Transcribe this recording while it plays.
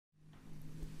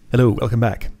Hello, welcome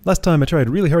back. Last time I tried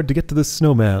really hard to get to this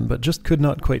snowman, but just could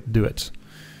not quite do it.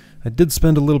 I did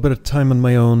spend a little bit of time on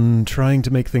my own trying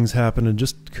to make things happen and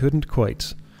just couldn't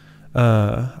quite.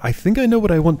 I think I know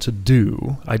what I want to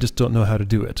do, I just don't know how to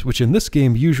do it, which in this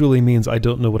game usually means I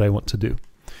don't know what I want to do.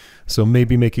 So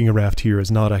maybe making a raft here is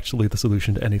not actually the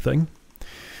solution to anything.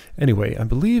 Anyway, I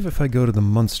believe if I go to the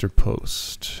Munster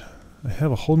Post, I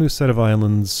have a whole new set of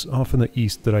islands off in the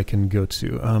east that I can go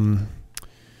to.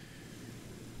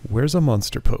 Where's a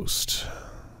monster post?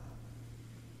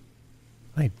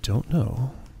 I don't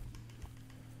know.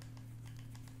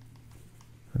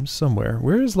 I'm somewhere.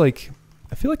 Where is, like...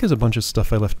 I feel like there's a bunch of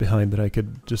stuff I left behind that I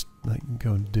could just, like,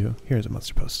 go and do. Here's a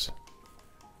monster post.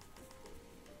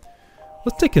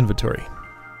 Let's take inventory.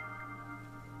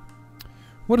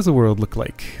 What does the world look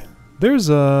like? There's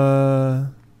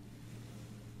a...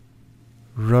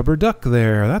 rubber duck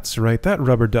there. That's right, that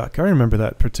rubber duck. I remember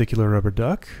that particular rubber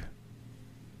duck.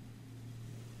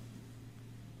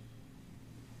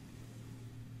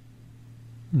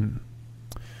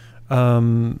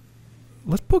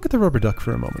 Let's poke at the rubber duck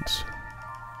for a moment.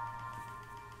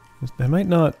 I might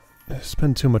not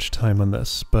spend too much time on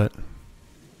this, but...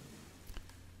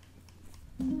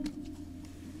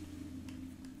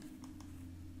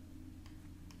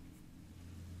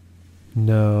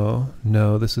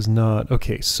 No, this is not...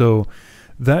 Okay, so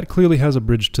that clearly has a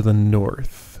bridge to the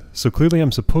north. So clearly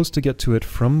I'm supposed to get to it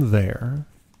from there.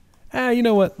 You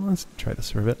know what? Let's try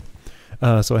this for a bit.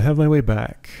 So I have my way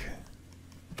back.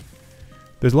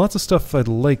 There's lots of stuff I'd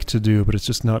like to do, but it's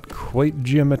just not quite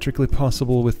geometrically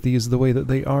possible with these the way that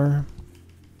they are.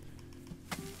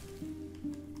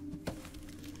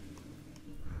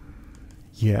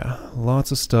 Yeah,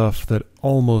 lots of stuff that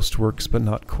almost works, but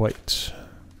not quite.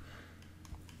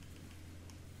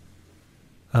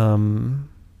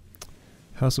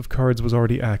 House of Cards was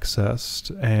already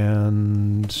accessed,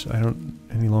 and I don't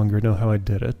any longer know how I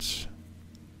did it.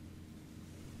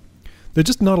 There's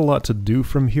just not a lot to do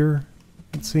from here,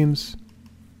 it seems.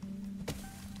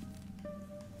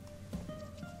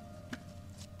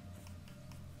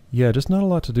 Yeah, just not a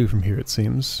lot to do from here, it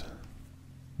seems.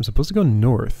 I'm supposed to go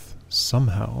north,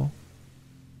 somehow.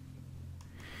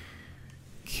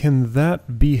 Can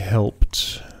that be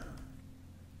helped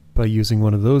by using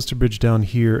one of those to bridge down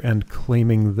here and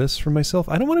claiming this for myself?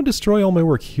 I don't want to destroy all my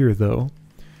work here, though.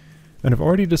 And I've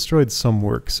already destroyed some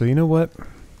work, so you know what?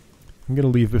 I'm gonna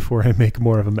leave before I make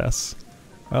more of a mess.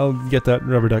 I'll get that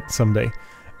rubber duck someday.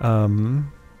 But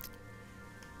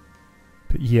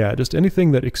yeah, just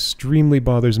anything that extremely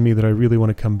bothers me that I really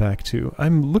want to come back to.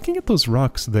 I'm looking at those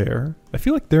rocks there. I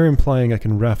feel like they're implying I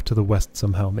can raft to the west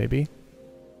somehow, maybe.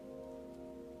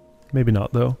 Maybe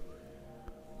not, though.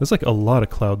 There's like a lot of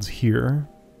clouds here.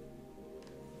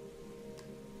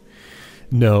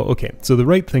 No, okay, so the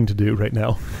right thing to do right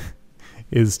now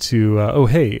is to, oh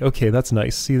hey, okay, that's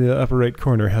nice. See, the upper right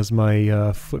corner has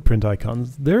my footprint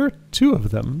icons. There are two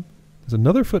of them. There's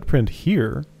another footprint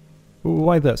here.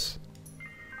 Why this?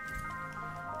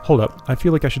 Hold up, I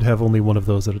feel like I should have only one of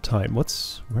those at a time.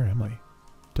 Where am I?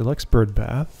 Deluxe bird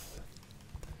bath.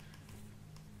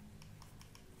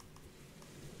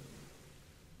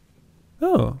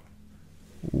 Oh.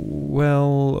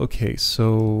 Well, okay,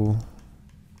 so...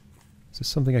 is this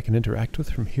something I can interact with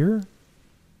from here?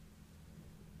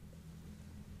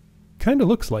 Kinda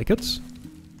looks like it.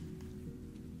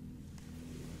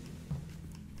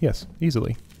 Yes,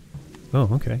 easily. Oh,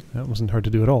 okay. That wasn't hard to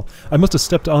do at all. I must have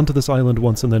stepped onto this island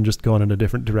once and then just gone in a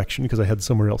different direction because I had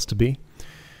somewhere else to be.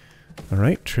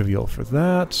 Alright, trivial for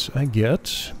that. I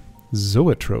get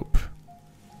Zoetrope.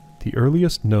 The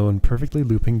earliest known perfectly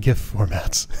looping GIF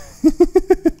formats.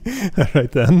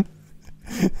 Alright then.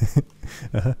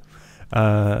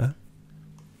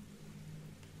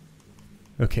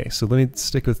 Okay, so let me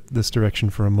stick with this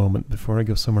direction for a moment before I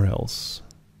go somewhere else.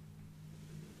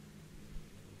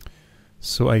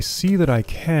 So I see that I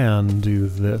can do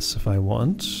this if I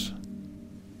want.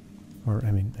 Or,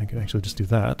 I mean, I could actually just do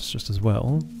that just as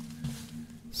well.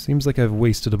 Seems like I've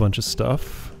wasted a bunch of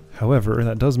stuff. However,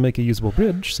 that does make a usable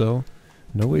bridge, so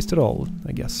no waste at all,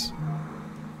 I guess.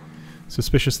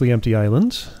 Suspiciously empty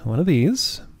island. One of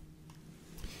these.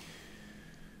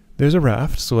 There's a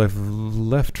raft, so I've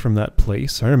left from that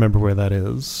place. I remember where that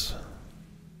is.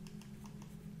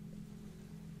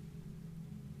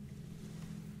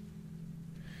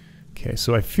 Okay,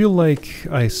 so I feel like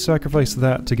I sacrificed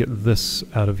that to get this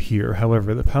out of here.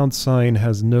 However, the pound sign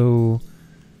has no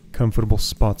comfortable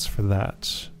spots for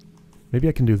that. Maybe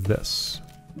I can do this.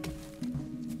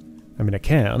 I mean, I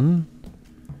can.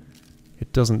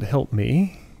 It doesn't help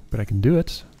me, but I can do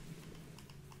it.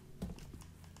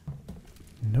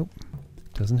 Nope.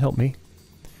 Doesn't help me.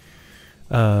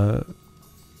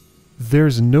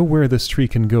 There's nowhere this tree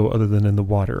can go other than in the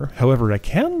water. However, I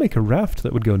can make a raft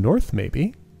that would go north,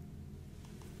 maybe.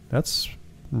 That's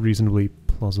reasonably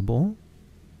plausible.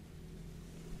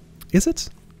 Is it?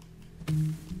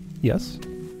 Yes.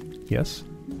 Yes.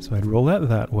 So I'd roll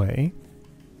that way.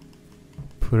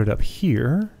 Put it up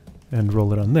here, and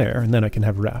roll it on there, and then I can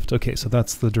have a raft. Okay, so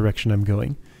that's the direction I'm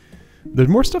going. There's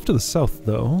more stuff to the south,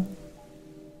 though.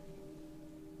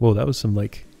 Whoa, that was some,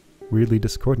 like, weirdly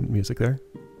discordant music there.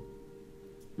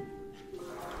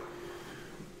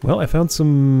 Well, I found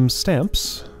some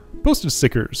stamps. Postage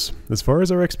stickers. As far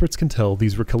as our experts can tell,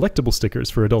 these were collectible stickers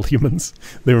for adult humans.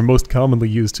 They were most commonly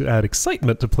used to add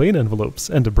excitement to plain envelopes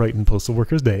and to brighten postal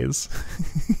workers' days.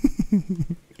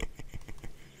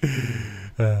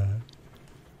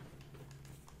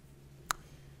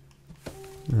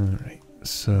 Alright,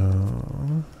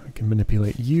 so I can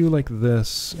manipulate you like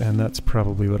this, and that's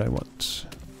probably what I want.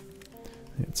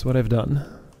 It's what I've done.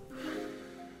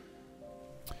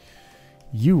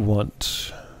 You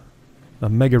want a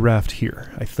mega raft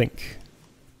here, I think.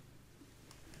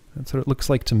 That's what it looks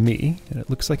like to me, and it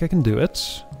looks like I can do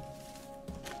it.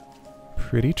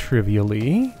 Pretty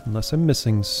trivially, unless I'm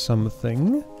missing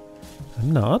something.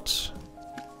 I'm not.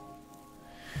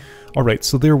 Alright,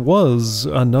 so there was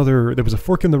a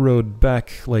fork in the road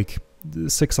back, like,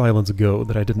 6 islands ago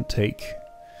that I didn't take.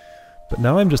 But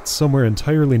now I'm just somewhere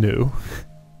entirely new.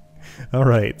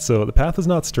 Alright, so the path is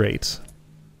not straight.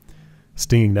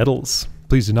 Stinging nettles.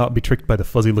 Please do not be tricked by the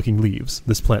fuzzy-looking leaves.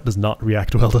 This plant does not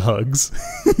react well to hugs.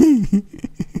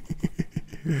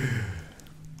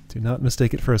 Do not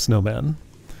mistake it for a snowman.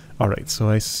 Alright, so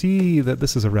I see that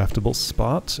this is a raftable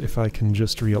spot. If I can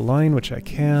just realign, which I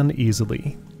can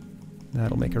easily.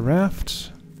 That'll make a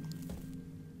raft.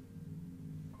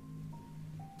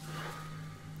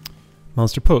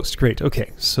 Monster post, great.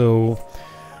 Okay, so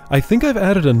I think I've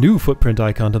added a new footprint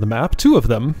icon to the map. 2 of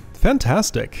them.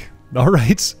 Fantastic.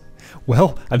 Alright.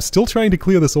 Well, I'm still trying to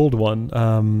clear this old one.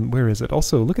 Where is it?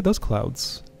 Also, look at those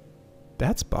clouds.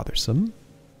 That's bothersome.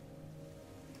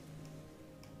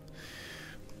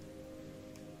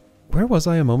 Where was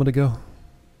I a moment ago?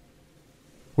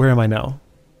 Where am I now?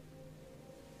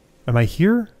 Am I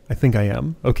here? I think I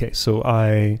am. Okay, so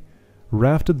I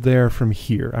rafted there from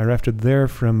here. I rafted there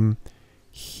from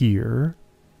here.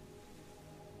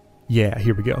 Yeah,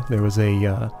 here we go. There was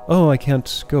a... oh, I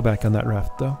can't go back on that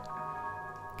raft, though.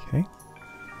 Okay.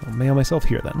 I'll mail myself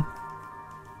here, then.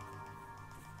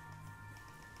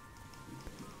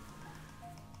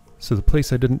 So the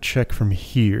place I didn't check from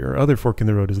here, other fork in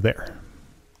the road, is there.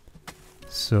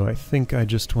 So I think I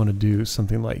just want to do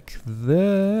something like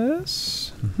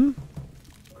this. Mm-hmm.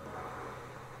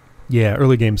 Yeah,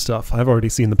 early game stuff. I've already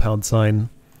seen the pound sign.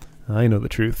 I know the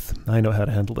truth. I know how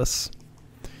to handle this.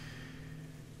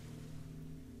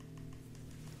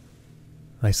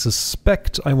 I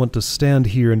suspect I want to stand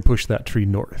here and push that tree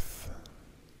north.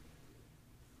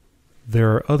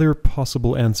 There are other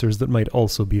possible answers that might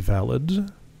also be valid,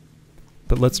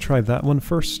 but let's try that one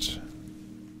first.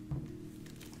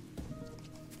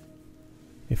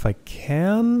 If I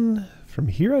can... From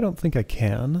here, I don't think I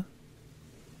can.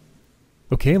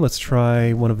 Okay, let's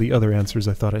try one of the other answers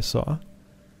I thought I saw.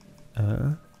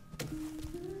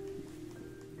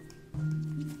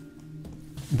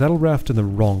 That'll raft in the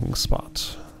wrong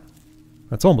spot.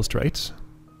 That's almost right.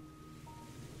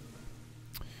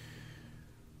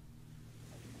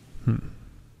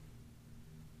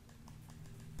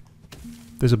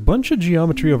 There's a bunch of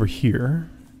geometry over here.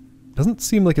 Doesn't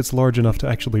seem like it's large enough to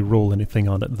actually roll anything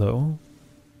on it, though.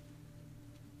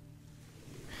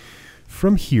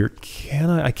 From here, can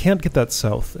I... I can't get that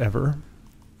south, ever.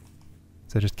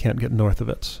 So I just can't get north of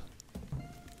it.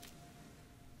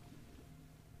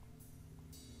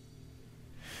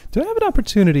 Do I have an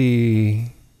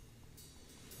opportunity?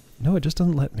 No, it just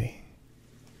doesn't let me.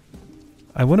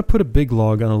 I want to put a big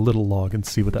log on a little log and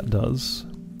see what that does.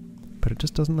 But it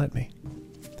just doesn't let me.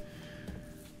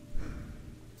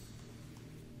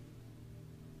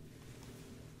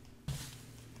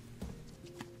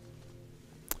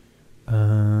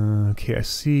 Okay, I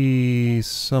see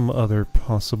some other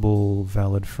possible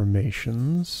valid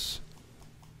formations.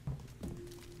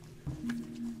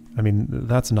 I mean,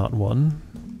 that's not one.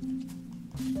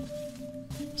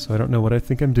 So I don't know what I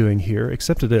think I'm doing here,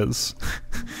 except it is.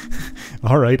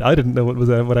 Alright, I didn't know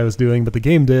what I was doing, but the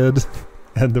game did,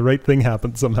 and the right thing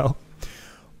happened somehow.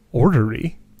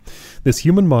 Orrery. This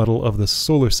human model of the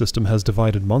solar system has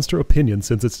divided monster opinion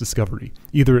since its discovery.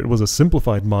 Either it was a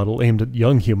simplified model aimed at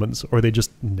young humans, or they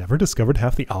just never discovered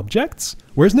half the objects?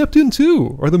 Where's Neptune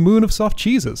 2? Or the moon of soft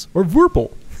cheeses? Or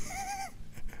Voorple?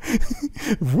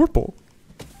 Voorple.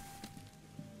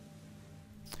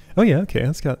 Oh yeah, okay,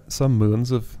 it's got some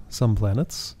moons of some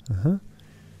planets.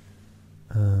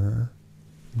 I'm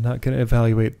not going to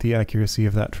evaluate the accuracy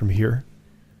of that from here.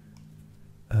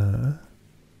 But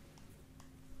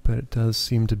it does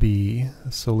seem to be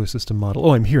a solar system model.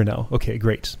 Oh, I'm here now. Okay,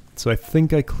 great. So I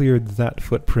think I cleared that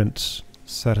footprint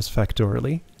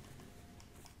satisfactorily.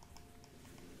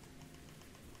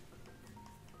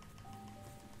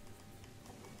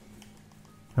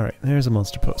 Alright, there's a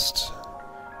monster post.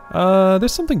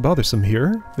 There's something bothersome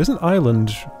here. There's an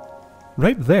island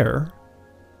right there.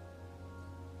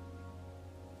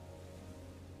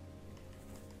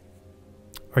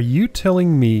 Are you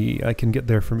telling me I can get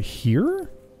there from here?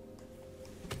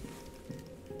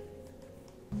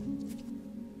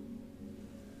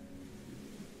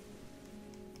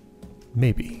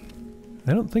 Maybe.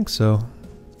 I don't think so.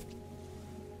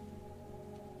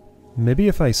 Maybe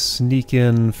if I sneak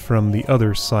in from the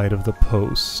other side of the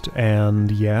post,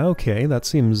 and yeah, okay, that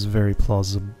seems very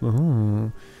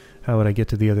plausible. How would I get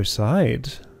to the other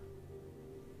side?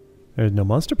 There's no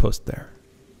monster post there.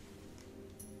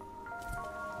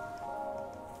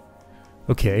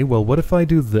 Okay, well, what if I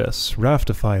do this?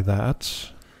 Raftify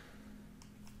that,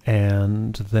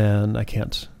 and then I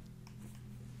can't.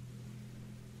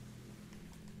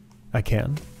 I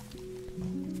can.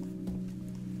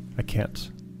 I can't.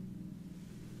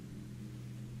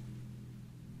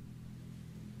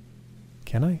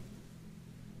 Can I?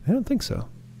 I don't think so.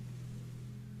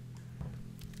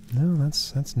 No,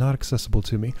 that's not accessible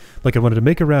to me. Like, I wanted to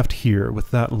make a raft here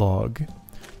with that log.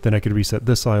 Then I could reset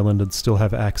this island and still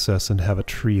have access and have a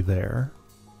tree there.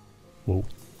 Whoa.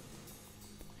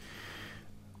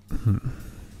 There's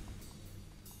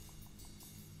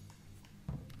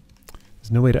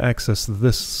no way to access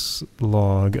this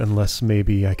log unless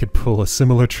maybe I could pull a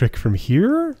similar trick from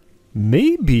here?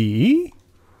 Maybe?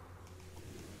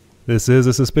 This is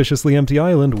a suspiciously empty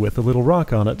island with a little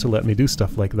rock on it to let me do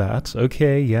stuff like that.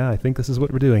 Okay, yeah, I think this is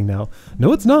what we're doing now.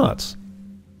 No, it's not!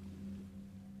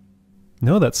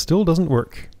 No, that still doesn't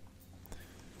work.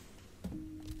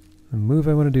 The move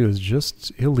I want to do is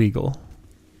just illegal.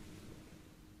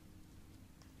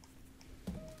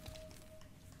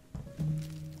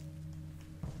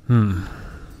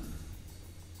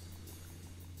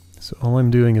 So all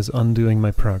I'm doing is undoing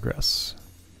my progress.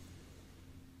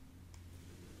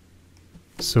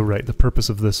 So right, the purpose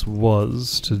of this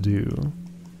was to do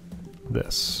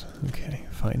this. Okay,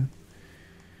 fine.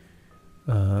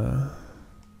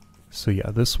 So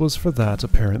yeah, this was for that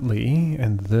apparently,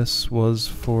 and this was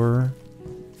for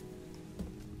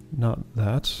not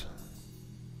that.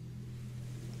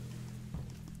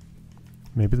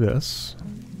 Maybe this.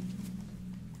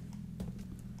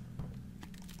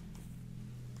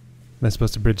 Am I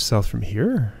supposed to bridge south from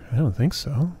here? I don't think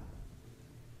so.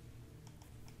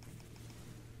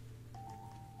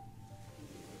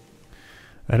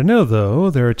 I don't know though,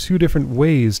 there are two different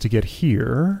ways to get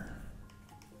here.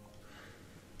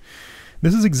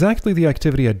 This is exactly the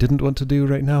activity I didn't want to do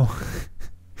right now.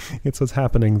 It's what's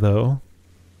happening though.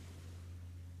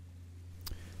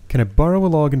 Can I borrow a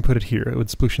log and put it here? It would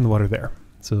sploosh in the water there.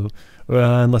 So,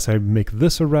 unless I make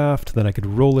this a raft, then I could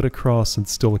roll it across and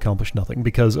still accomplish nothing.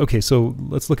 Because, okay, so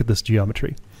let's look at this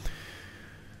geometry.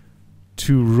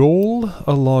 To roll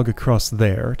a log across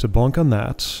there, to bonk on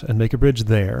that, and make a bridge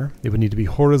there, it would need to be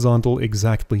horizontal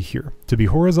exactly here. To be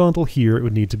horizontal here, it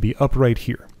would need to be upright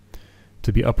here.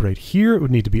 To be upright here, it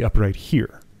would need to be upright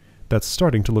here. That's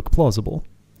starting to look plausible.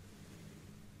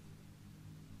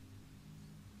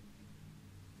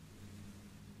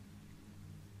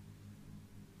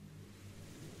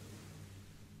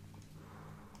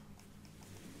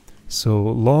 So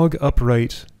log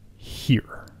upright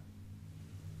here.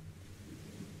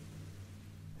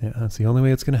 Yeah, that's the only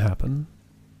way it's going to happen.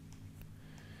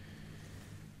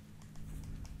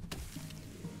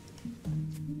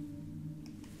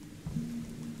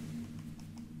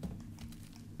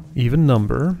 Even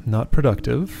number, not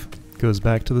productive. Goes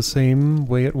back to the same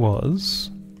way it was.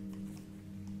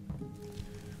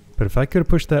 But if I could have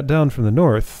pushed that down from the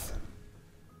north,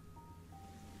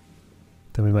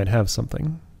 then we might have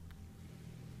something.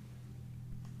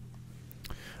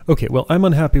 Okay, well, I'm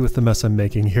unhappy with the mess I'm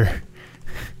making here.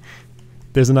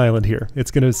 There's an island here.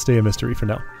 It's going to stay a mystery for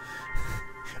now.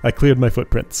 I cleared my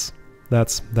footprints.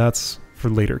 That's for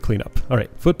later cleanup.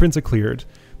 Alright, footprints are cleared.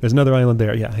 There's another island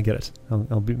there. Yeah, I get it.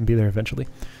 I'll be there eventually.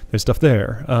 There's stuff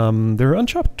there. There are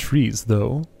unchopped trees,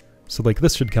 though. So, like,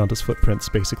 this should count as footprints,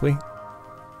 basically.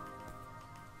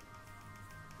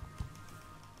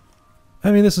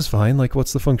 I mean, this is fine. Like,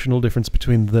 what's the functional difference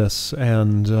between this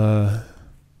and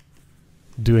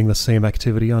doing the same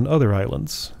activity on other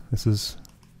islands? This is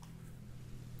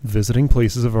visiting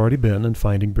places I've already been and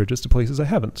finding bridges to places I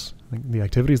haven't. Like, the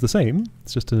activity is the same,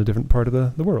 it's just in a different part of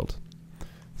the world.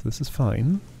 So this is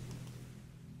fine.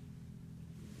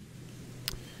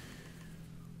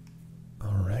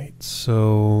 Alright,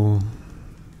 so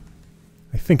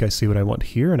I think I see what I want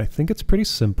here, and I think it's pretty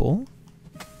simple.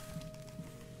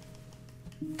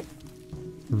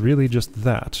 Really just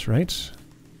that, right?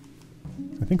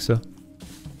 I think so.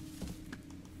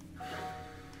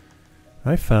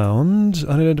 I found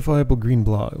unidentifiable green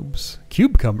blobs.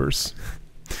 Cucumbers.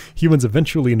 Humans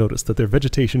eventually noticed that their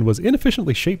vegetation was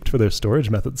inefficiently shaped for their storage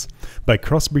methods by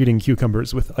crossbreeding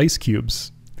cucumbers with ice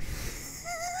cubes.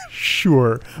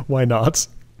 Sure, why not?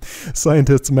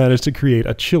 Scientists managed to create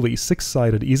a chilly,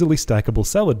 six-sided, easily stackable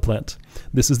salad plant.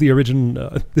 This is the origin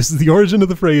of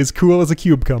the phrase "cool as a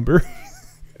cucumber."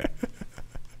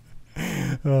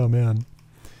 Oh man.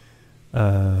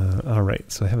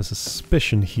 Alright, so I have a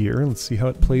suspicion here. Let's see how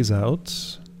it plays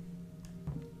out.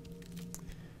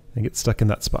 I get stuck in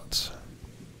that spot.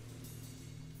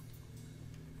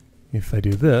 If I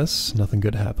do this, nothing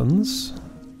good happens.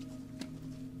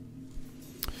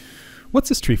 What's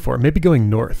this tree for? Maybe going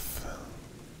north.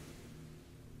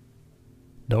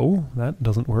 No, that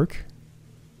doesn't work.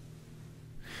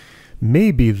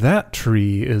 Maybe that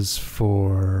tree is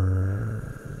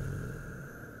for...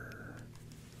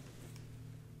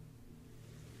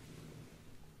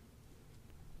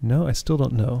 No, I still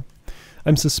don't know.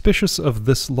 I'm suspicious of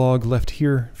this log left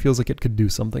here. Feels like it could do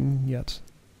something yet.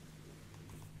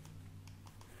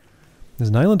 There's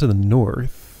an island to the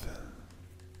north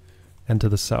and to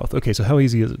the south. Okay, so how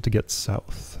easy is it to get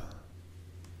south?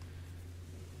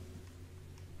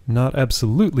 Not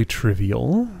absolutely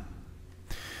trivial.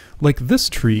 Like, this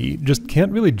tree just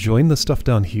can't really join the stuff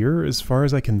down here as far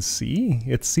as I can see.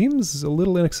 It seems a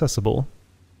little inaccessible.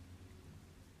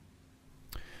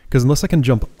 Because unless I can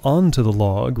jump onto the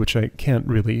log, which I can't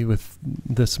really with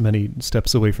this many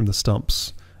steps away from the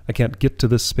stumps, I can't get to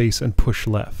this space and push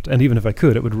left. And even if I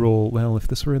could, it would roll, well, if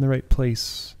this were in the right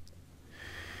place.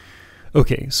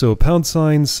 Okay, so pound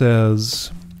sign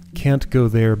says can't go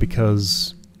there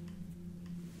because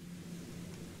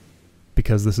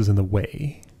this is in the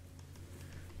way.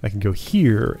 I can go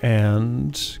here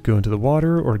and go into the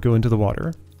water or go into the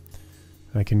water.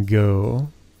 I can go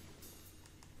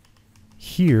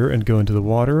here and go into the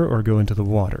water or go into the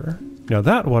water. Now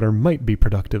that water might be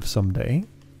productive someday.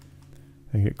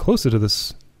 I can get closer to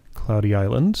this cloudy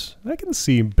island. I can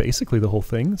see basically the whole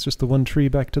thing. It's just the one tree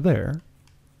back to there.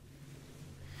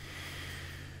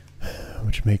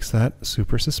 Which makes that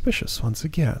super suspicious once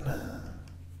again.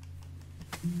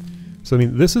 So I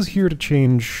mean, this is here to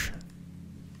change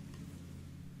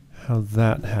how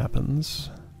that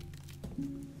happens.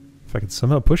 If I could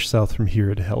somehow push south from here,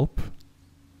 it'd help.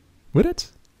 Would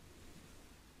it?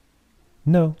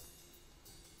 No.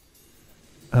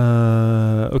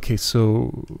 Okay,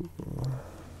 so...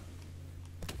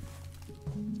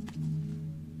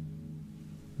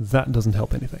 that doesn't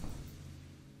help anything.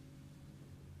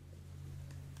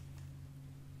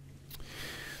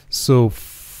 So,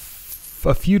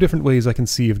 a few different ways I can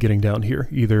see of getting down here.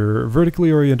 Either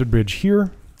vertically oriented bridge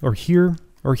here, or here,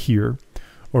 or here,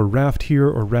 or raft here,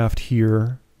 or raft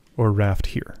here, or raft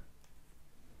here.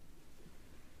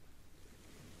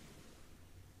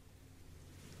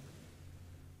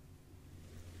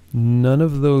 None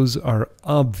of those are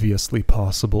obviously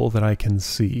possible that I can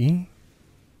see.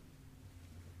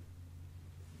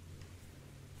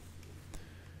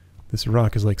 This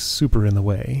rock is like super in the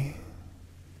way.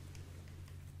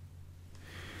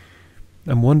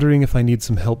 I'm wondering if I need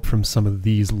some help from some of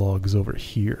these logs over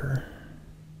here.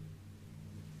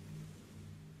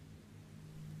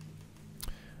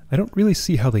 I don't really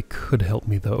see how they could help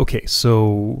me though. Okay,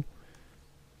 so...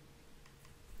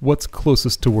 what's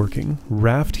closest to working?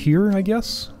 Raft here, I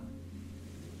guess?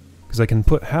 Because I can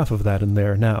put half of that in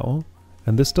there now,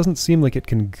 and this doesn't seem like it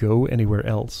can go anywhere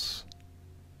else.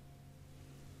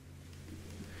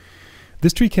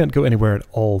 This tree can't go anywhere at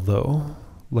all, though.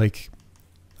 Like,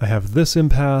 I have this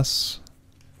impasse.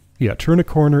 Yeah, turn a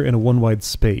corner in a one-wide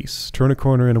space. Turn a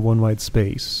corner in a one-wide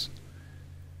space.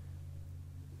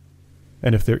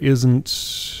 And if there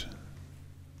isn't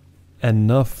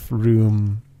enough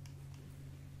room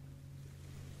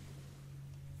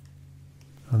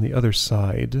on the other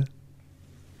side,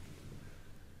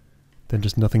 then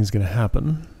just nothing's going to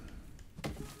happen.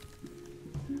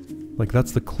 Like,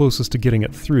 that's the closest to getting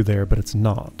it through there, but it's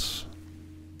not.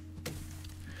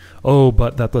 Oh,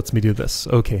 but that lets me do this.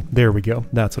 Okay, there we go.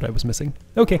 That's what I was missing.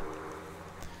 Okay.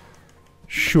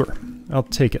 Sure, I'll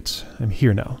take it. I'm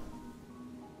here now.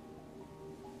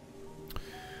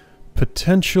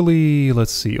 Potentially,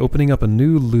 let's see, opening up a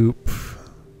new loop.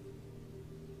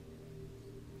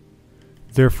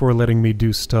 Therefore letting me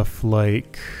do stuff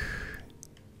like...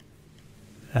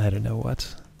 I don't know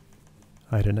what.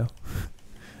 I don't know.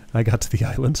 I got to the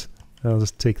island. I'll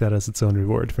just take that as its own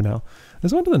reward for now.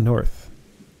 There's one to the north.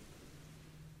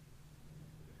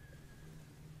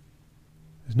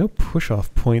 There's no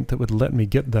push-off point that would let me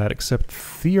get that except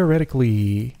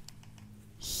theoretically...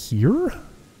 here?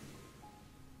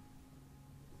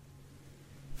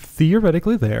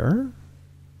 Theoretically there.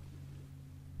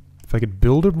 If I could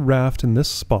build a raft in this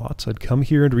spot, I'd come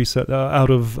here and reset out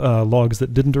of logs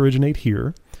that didn't originate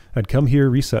here. I'd come here,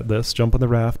 reset this, jump on the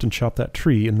raft and chop that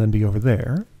tree and then be over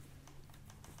there.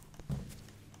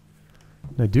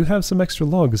 And I do have some extra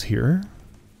logs here.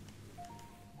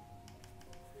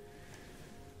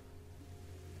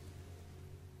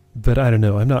 But I don't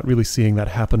know, I'm not really seeing that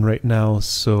happen right now,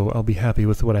 so I'll be happy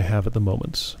with what I have at the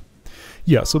moment.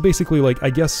 Yeah, so basically, like,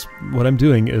 I guess what I'm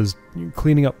doing is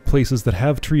cleaning up places that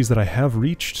have trees that I have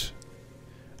reached.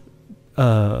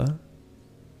 Like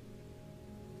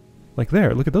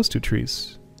there, look at those two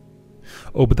trees.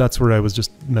 Oh, but that's where I was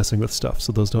just messing with stuff,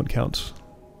 so those don't count.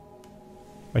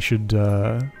 I should,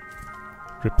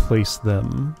 replace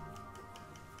them.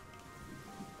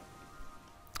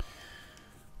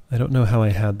 I don't know how I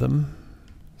had them.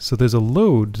 So there's a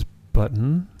load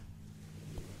button.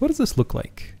 What does this look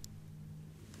like?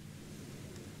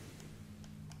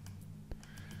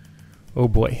 Oh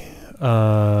boy.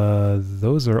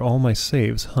 Those are all my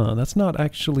saves, huh? That's not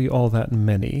actually all that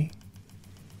many.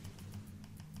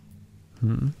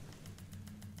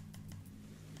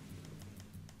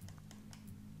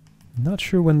 Not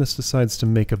sure when this decides to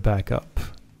make a backup.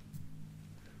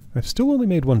 I've still only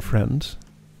made one friend.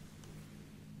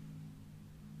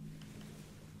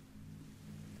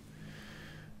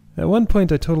 At one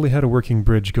point I totally had a working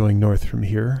bridge going north from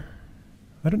here.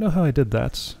 I don't know how I did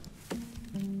that.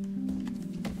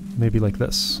 Maybe like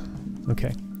this.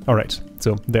 Okay. Alright.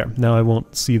 So, there. Now I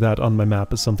won't see that on my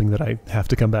map as something that I have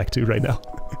to come back to right now.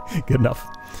 Good enough.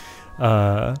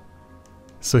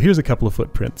 So here's a couple of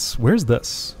footprints. Where's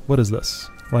this? What is this?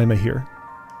 Why am I here?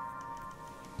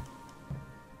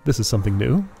 This is something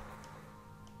new.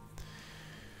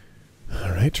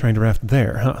 Alright, trying to raft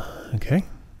there, huh? Okay.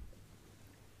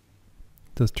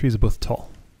 Those trees are both tall.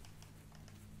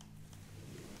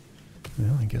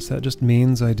 Well, I guess that just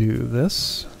means I do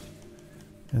this.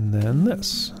 And then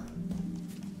this.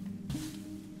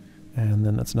 And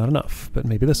then that's not enough, but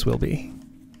maybe this will be.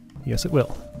 Yes, it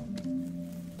will.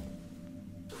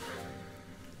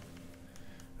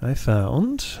 I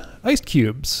found iced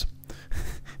cubes.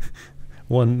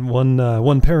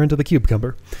 one parent of the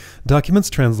cucumber. Documents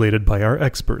translated by our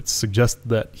experts suggest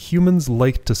that humans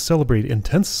like to celebrate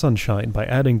intense sunshine by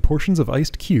adding portions of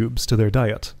iced cubes to their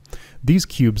diet. These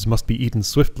cubes must be eaten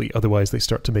swiftly, otherwise they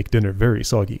start to make dinner very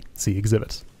soggy. See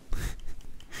exhibit.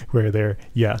 Where they're...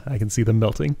 yeah, I can see them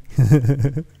melting.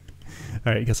 Alright,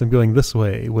 I guess I'm going this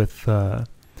way with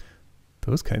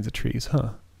those kinds of trees, huh?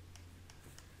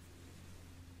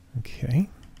 Okay.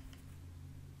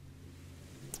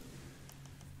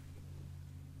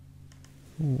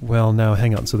 Well, now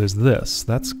hang on. So there's this.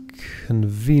 That's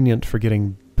convenient for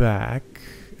getting back.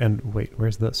 And wait,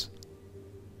 where's this?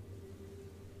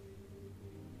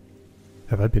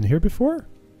 Have I been here before?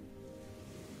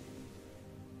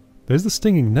 There's the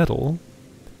stinging nettle.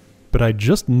 But I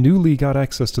just newly got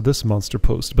access to this monster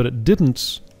post, but it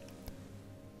didn't...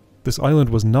 This island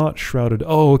was not shrouded.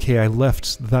 Oh, okay, I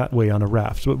left that way on a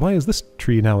raft. But why is this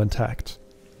tree now intact?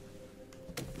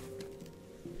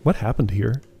 What happened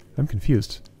here? I'm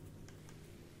confused.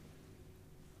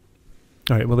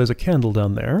 Alright, well there's a candle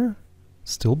down there.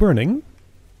 Still burning.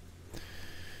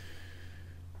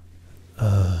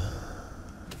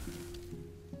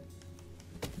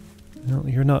 Well,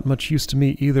 you're not much use to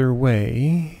me either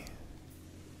way.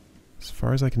 As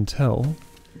far as I can tell.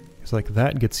 It's like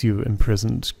that gets you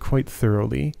imprisoned quite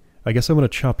thoroughly. I guess I'm going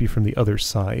to chop you from the other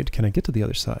side. Can I get to the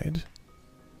other side?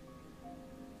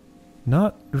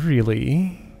 Not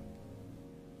really.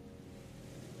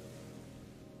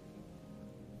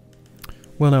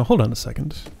 Well, now, hold on a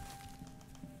second.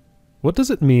 What does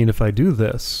it mean if I do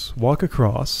this, walk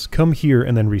across, come here,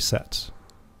 and then reset?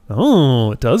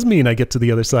 Oh, it does mean I get to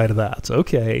the other side of that.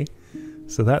 Okay.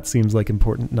 So that seems like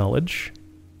important knowledge.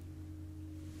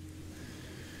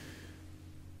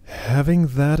 Having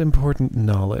that important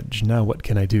knowledge, now what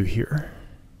can I do here?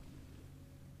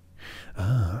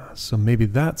 Ah, so maybe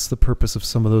that's the purpose of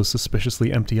some of those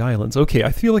suspiciously empty islands. Okay,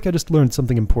 I feel like I just learned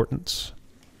something important.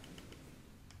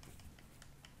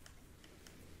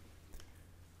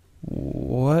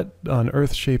 What on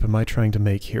earth shape am I trying to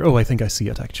make here? Oh, I think I see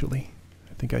it, actually.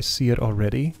 I think I see it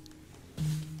already.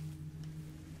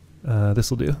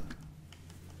 This'll do.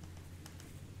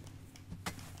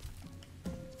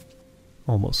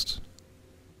 Almost.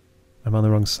 I'm on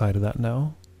the wrong side of that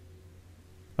now.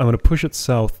 I'm going to push it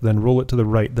south, then roll it to the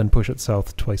right, then push it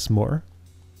south twice more.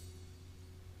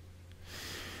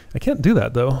 I can't do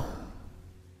that, though.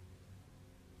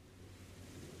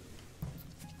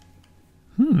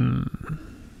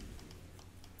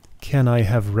 Can I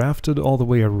have rafted all the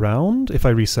way around? If I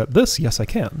reset this, yes I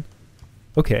can.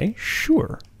 Okay,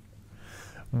 sure.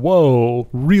 Whoa,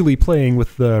 really playing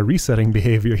with the resetting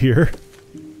behavior here.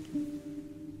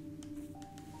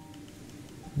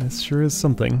 This sure is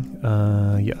something.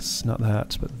 Yes, not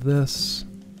that, but this.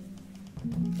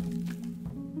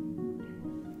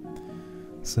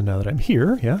 So now that I'm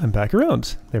here, yeah, I'm back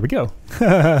around. There we go.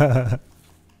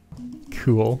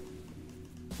 Cool.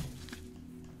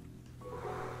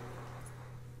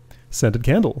 Scented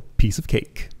candle, piece of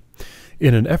cake.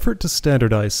 In an effort to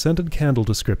standardize scented candle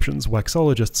descriptions,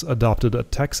 waxologists adopted a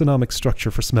taxonomic structure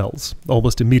for smells.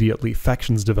 Almost immediately,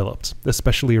 factions developed,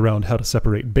 especially around how to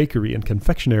separate bakery and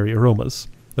confectionery aromas.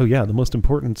 Oh yeah, the most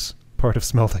important part of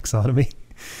smell taxonomy.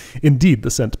 Indeed,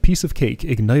 the scent piece of cake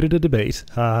ignited a debate,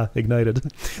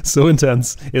 ignited, so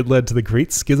intense it led to the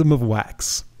Great Schism of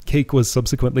Wax. Cake was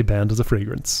subsequently banned as a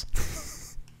fragrance.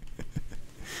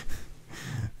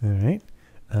 Alright.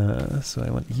 So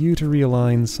I want you to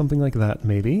realign something like that,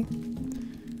 maybe.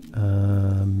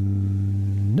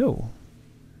 No.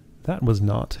 That was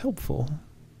not helpful.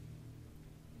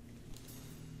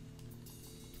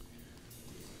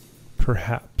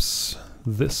 Perhaps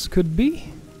this could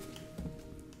be?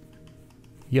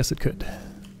 Yes, it could.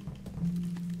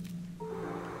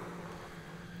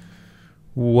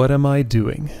 What am I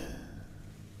doing?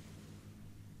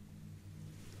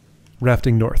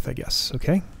 Rafting north, I guess,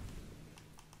 okay?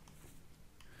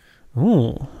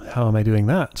 Oh, how am I doing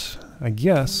that? I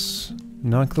guess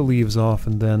knock the leaves off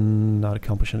and then not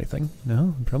accomplish anything.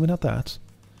 No, probably not that.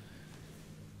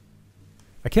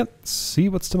 I can't see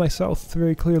what's to my south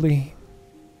very clearly.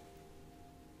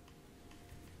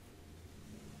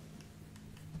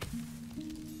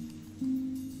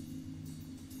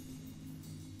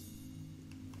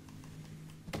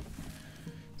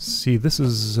 See, this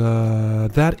is,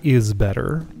 that is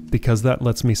better, because that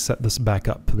lets me set this back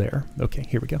up there. Okay,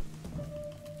 here we go.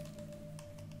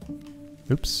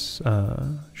 Oops,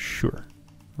 sure.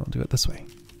 I'll do it this way.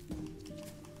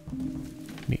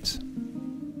 Neat.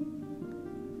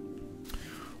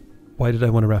 Why did I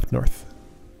want to raft north?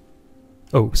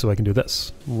 Oh, so I can do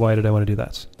this. Why did I want to do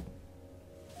that?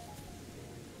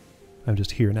 I'm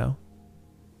just here now.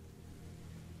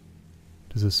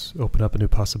 Does this open up a new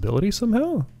possibility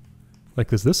somehow? Like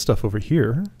there's this stuff over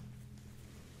here.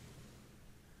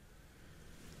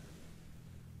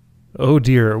 Oh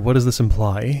dear, what does this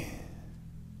imply?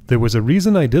 There was a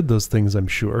reason I did those things, I'm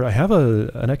sure. I have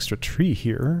an extra tree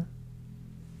here.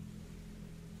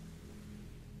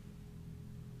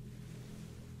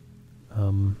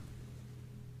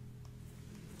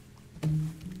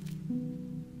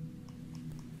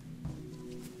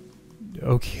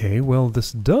 Okay, well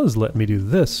this does let me do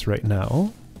this right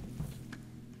now.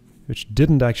 Which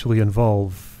didn't actually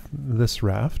involve this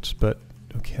raft, but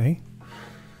okay.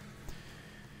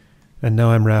 And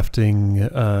now I'm rafting,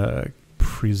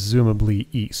 presumably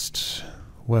east.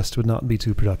 West would not be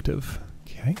too productive.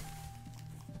 Okay.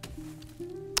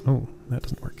 Oh, that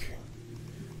doesn't work.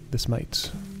 This might.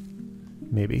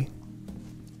 Maybe.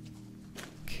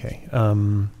 Okay,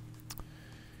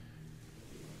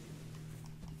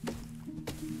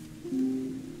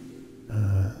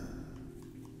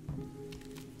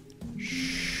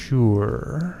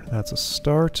 sure. That's a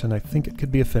start, and I think it could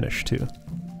be a finish, too.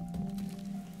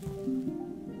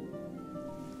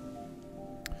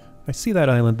 I see that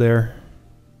island there.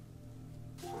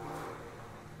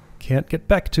 Can't get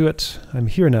back to it. I'm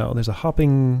here now. There's a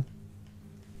hopping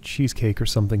cheesecake or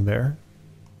something there.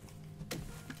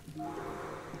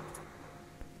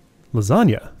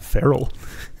 Lasagna. Feral.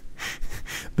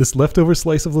 This leftover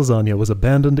slice of lasagna was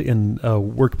abandoned in a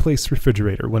workplace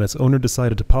refrigerator when its owner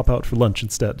decided to pop out for lunch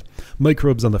instead.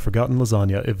 Microbes on the forgotten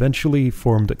lasagna eventually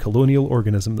formed a colonial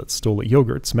organism that stole a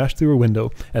yogurt, smashed through a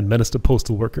window, and menaced a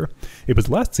postal worker. It was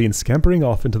last seen scampering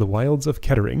off into the wilds of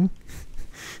Kettering.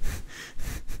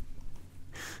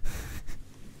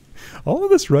 All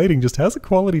of this writing just has a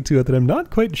quality to it that I'm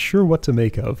not quite sure what to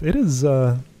make of. It is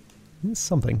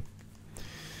something.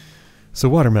 So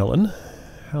watermelon.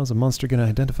 How's a monster going to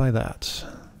identify that?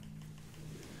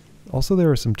 Also, there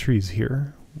are some trees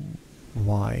here.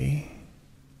 Why?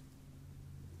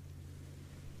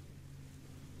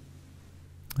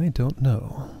 I don't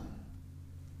know.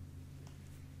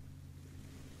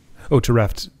 Oh, to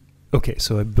raft. Okay,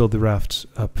 so I build the raft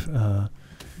up.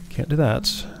 Can't do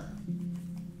that.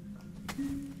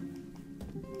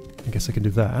 I guess I can do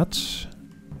that.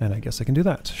 And I guess I can do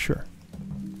that, sure.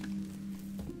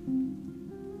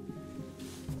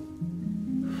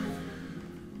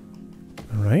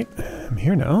 Alright, I'm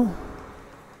here now.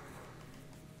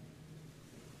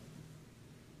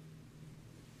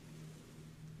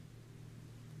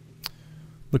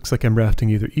 Looks like I'm rafting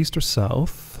either east or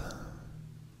south.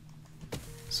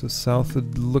 So south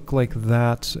would look like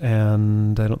that,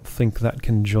 and I don't think that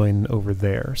can join over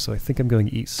there, so I think I'm going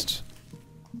east.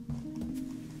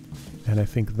 And I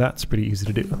think that's pretty easy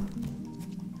to do.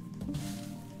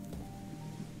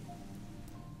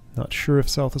 Not sure if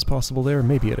south is possible there,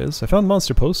 maybe it is. I found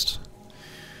Monster Post.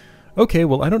 Okay,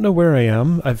 well I don't know where I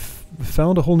am. I've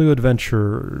found a whole new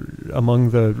adventure among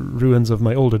the ruins of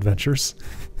my old adventures.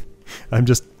 I'm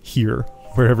just here,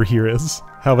 wherever here is.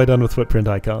 How have I done with footprint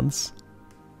icons?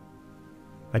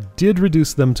 I did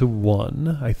reduce them to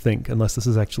 1, I think, unless this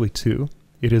is actually 2.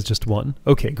 It is just 1.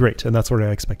 Okay, great, and that's where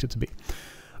I expect it to be.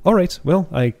 Alright, well,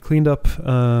 I cleaned up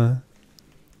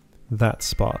that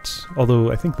spot.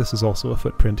 Although I think this is also a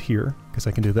footprint here, because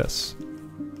I can do this.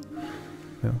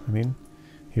 No, I mean,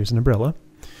 here's an umbrella.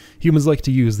 Humans like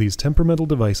to use these temperamental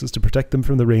devices to protect them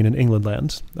from the rain in England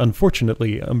land.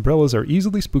 Unfortunately, umbrellas are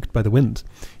easily spooked by the wind.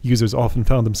 Users often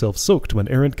found themselves soaked when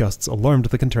errant gusts alarmed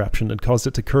the contraption and caused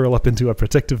it to curl up into a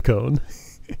protective cone.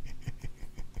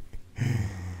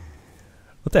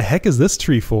 What the heck is this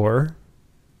tree for?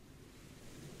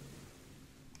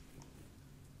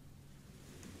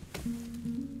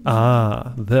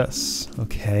 Ah, this.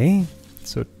 Okay.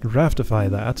 So raftify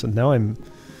that, and now I'm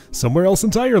somewhere else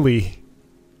entirely.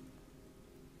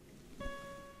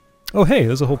 Oh hey,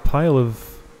 there's a whole pile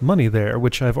of money there,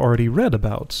 which I've already read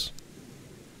about.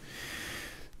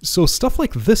 So stuff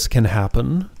like this can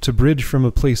happen to bridge from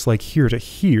a place like here to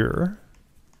here.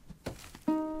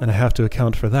 And I have to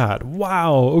account for that.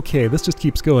 Wow, okay, this just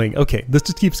keeps going. Okay, this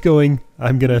just keeps going.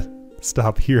 I'm gonna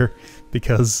stop here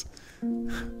because,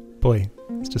 boy,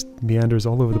 it's just meanders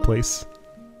all over the place.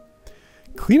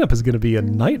 Cleanup is gonna be a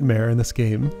nightmare in this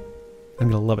game. I'm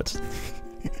gonna love it.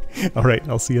 Alright,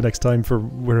 I'll see you next time for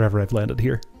wherever I've landed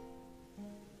here.